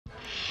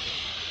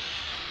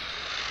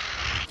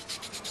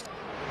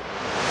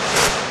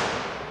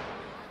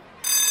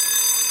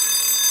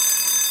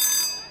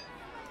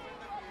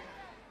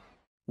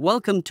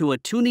Welcome to a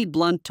Tuni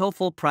Blunt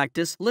TOEFL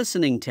Practice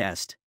Listening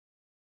Test.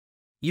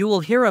 You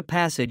will hear a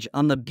passage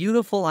on the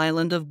beautiful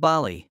island of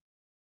Bali.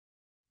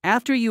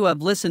 After you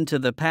have listened to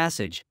the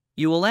passage,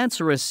 you will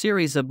answer a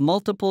series of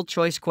multiple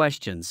choice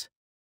questions.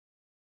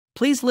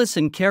 Please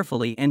listen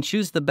carefully and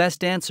choose the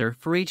best answer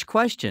for each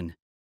question.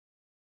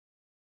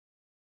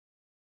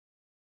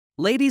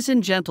 Ladies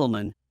and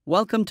gentlemen,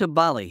 welcome to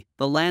Bali,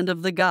 the land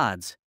of the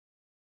gods.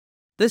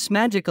 This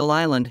magical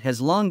island has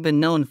long been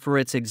known for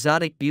its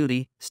exotic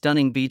beauty,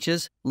 stunning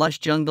beaches, lush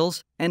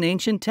jungles, and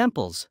ancient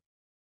temples.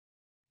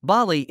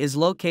 Bali is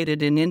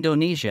located in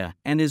Indonesia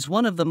and is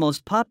one of the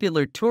most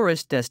popular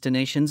tourist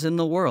destinations in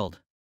the world.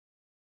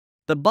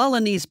 The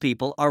Balinese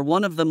people are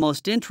one of the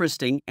most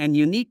interesting and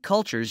unique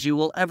cultures you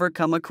will ever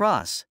come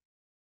across.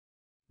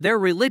 Their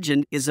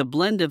religion is a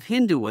blend of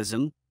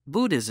Hinduism,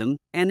 Buddhism,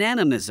 and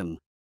animism.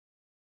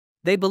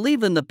 They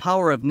believe in the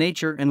power of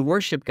nature and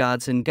worship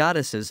gods and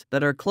goddesses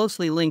that are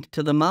closely linked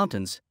to the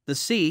mountains, the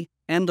sea,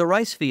 and the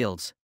rice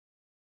fields.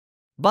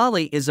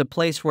 Bali is a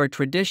place where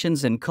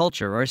traditions and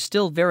culture are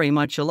still very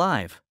much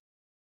alive.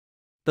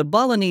 The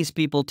Balinese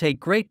people take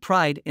great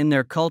pride in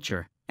their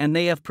culture, and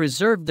they have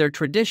preserved their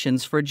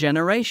traditions for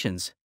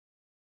generations.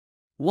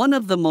 One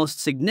of the most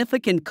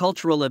significant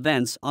cultural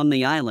events on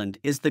the island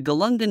is the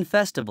Galungan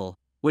festival,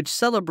 which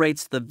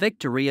celebrates the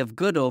victory of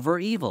good over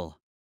evil.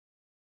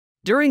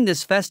 During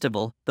this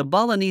festival, the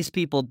Balinese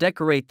people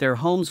decorate their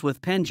homes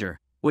with penjur,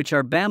 which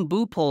are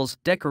bamboo poles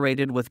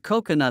decorated with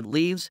coconut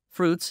leaves,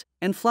 fruits,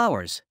 and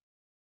flowers.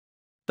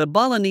 The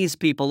Balinese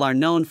people are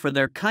known for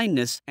their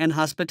kindness and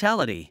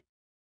hospitality.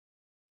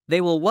 They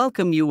will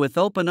welcome you with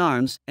open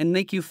arms and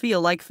make you feel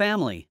like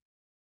family.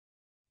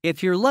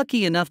 If you're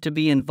lucky enough to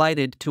be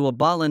invited to a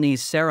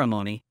Balinese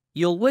ceremony,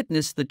 you'll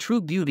witness the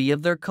true beauty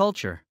of their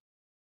culture.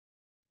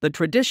 The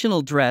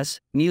traditional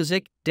dress,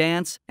 music,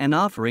 dance, and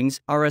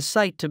offerings are a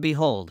sight to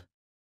behold.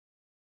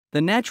 The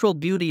natural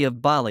beauty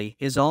of Bali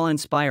is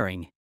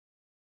awe-inspiring.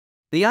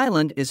 The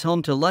island is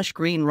home to lush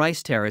green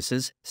rice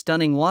terraces,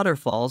 stunning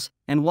waterfalls,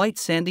 and white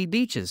sandy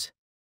beaches.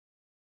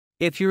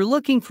 If you're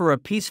looking for a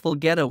peaceful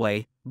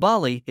getaway,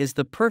 Bali is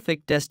the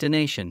perfect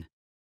destination.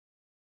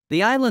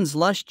 The island's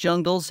lush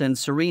jungles and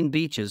serene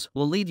beaches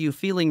will leave you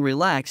feeling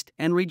relaxed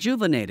and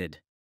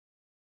rejuvenated.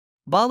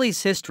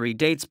 Bali's history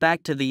dates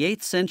back to the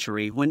 8th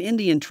century when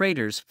Indian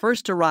traders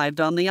first arrived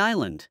on the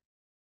island.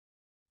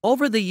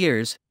 Over the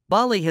years,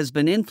 Bali has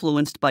been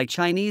influenced by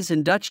Chinese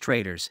and Dutch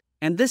traders,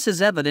 and this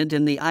is evident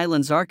in the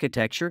island's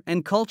architecture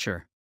and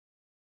culture.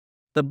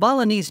 The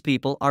Balinese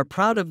people are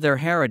proud of their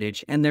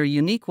heritage and their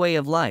unique way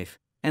of life,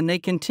 and they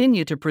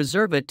continue to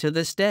preserve it to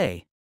this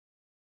day.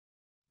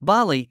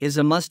 Bali is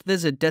a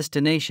must-visit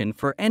destination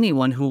for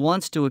anyone who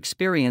wants to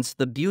experience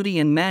the beauty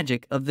and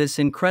magic of this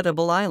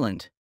incredible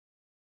island.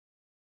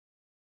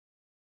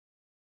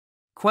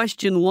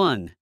 Question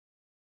 1.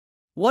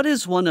 What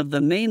is one of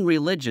the main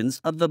religions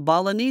of the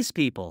Balinese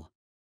people?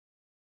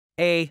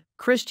 A.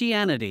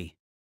 Christianity.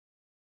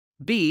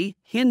 B.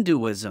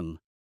 Hinduism.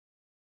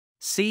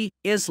 C.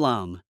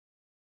 Islam.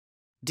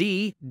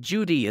 D.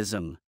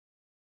 Judaism.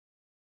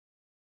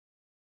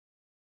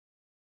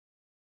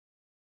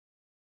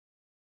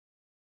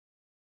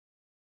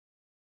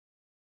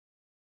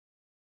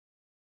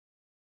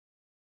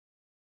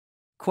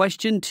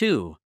 Question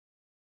 2.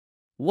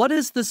 What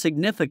is the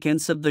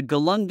significance of the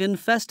Galungan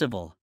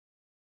festival?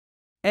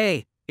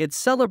 A. It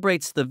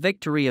celebrates the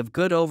victory of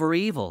good over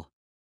evil.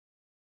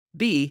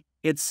 B.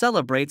 It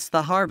celebrates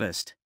the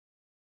harvest.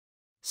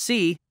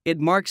 C.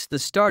 It marks the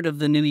start of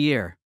the new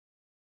year.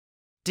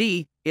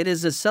 D. It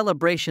is a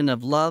celebration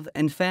of love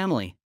and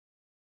family.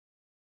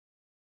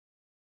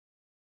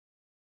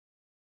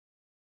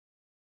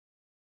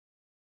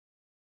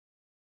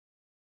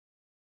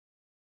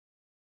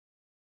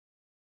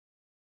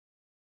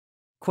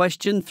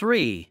 Question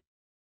 3.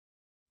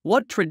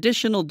 What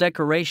traditional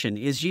decoration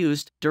is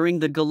used during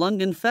the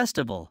Galungan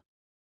festival?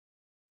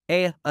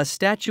 A. A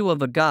statue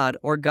of a god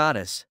or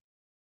goddess.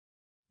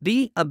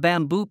 B. A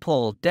bamboo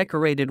pole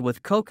decorated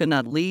with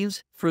coconut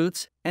leaves,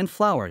 fruits, and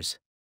flowers.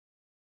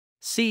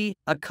 C.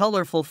 A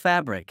colorful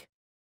fabric.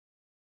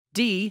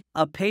 D.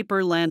 A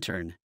paper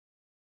lantern.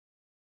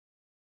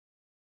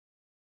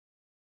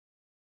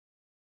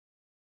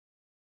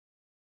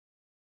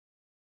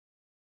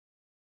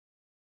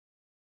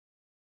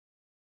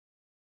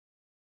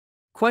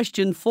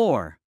 Question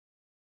 4.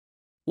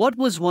 What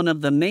was one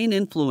of the main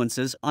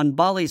influences on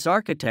Bali's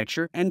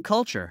architecture and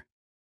culture?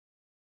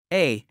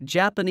 A.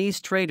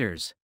 Japanese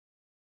traders.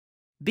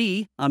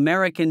 B.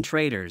 American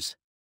traders.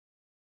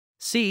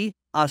 C.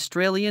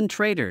 Australian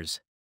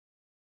traders.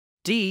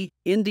 D.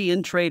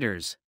 Indian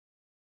traders.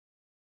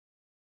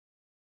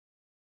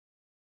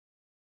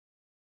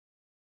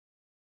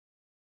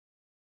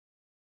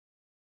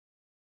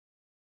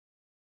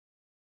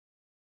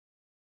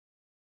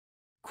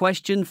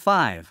 Question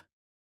 5.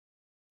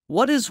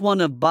 What is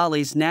one of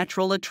Bali's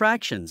natural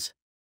attractions?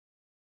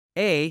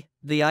 A.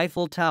 The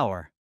Eiffel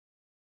Tower.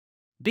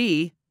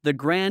 B. The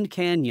Grand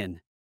Canyon.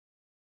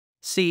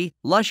 C.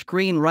 Lush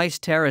green rice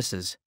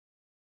terraces.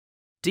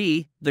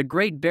 D. The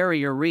Great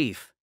Barrier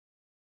Reef.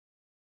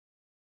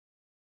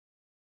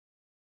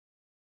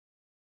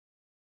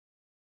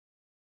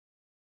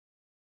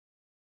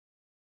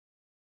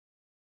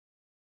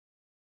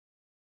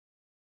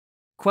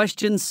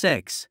 Question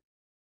 6.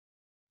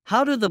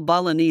 How do the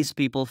Balinese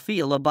people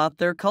feel about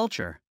their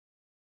culture?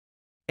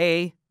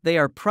 A. They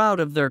are proud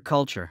of their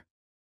culture.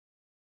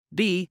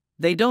 B.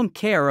 They don't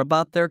care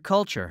about their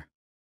culture.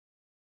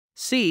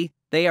 C.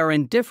 They are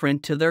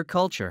indifferent to their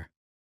culture.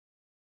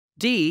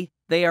 D.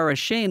 They are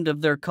ashamed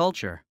of their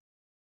culture.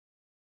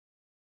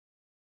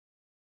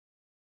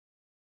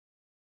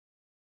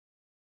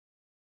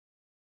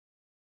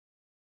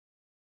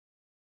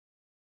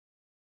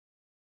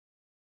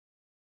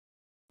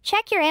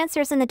 Check your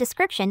answers in the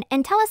description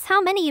and tell us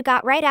how many you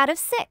got right out of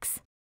 6.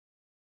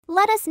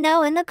 Let us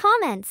know in the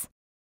comments.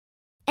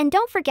 And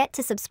don't forget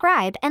to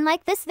subscribe and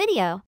like this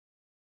video.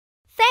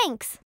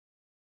 Thanks!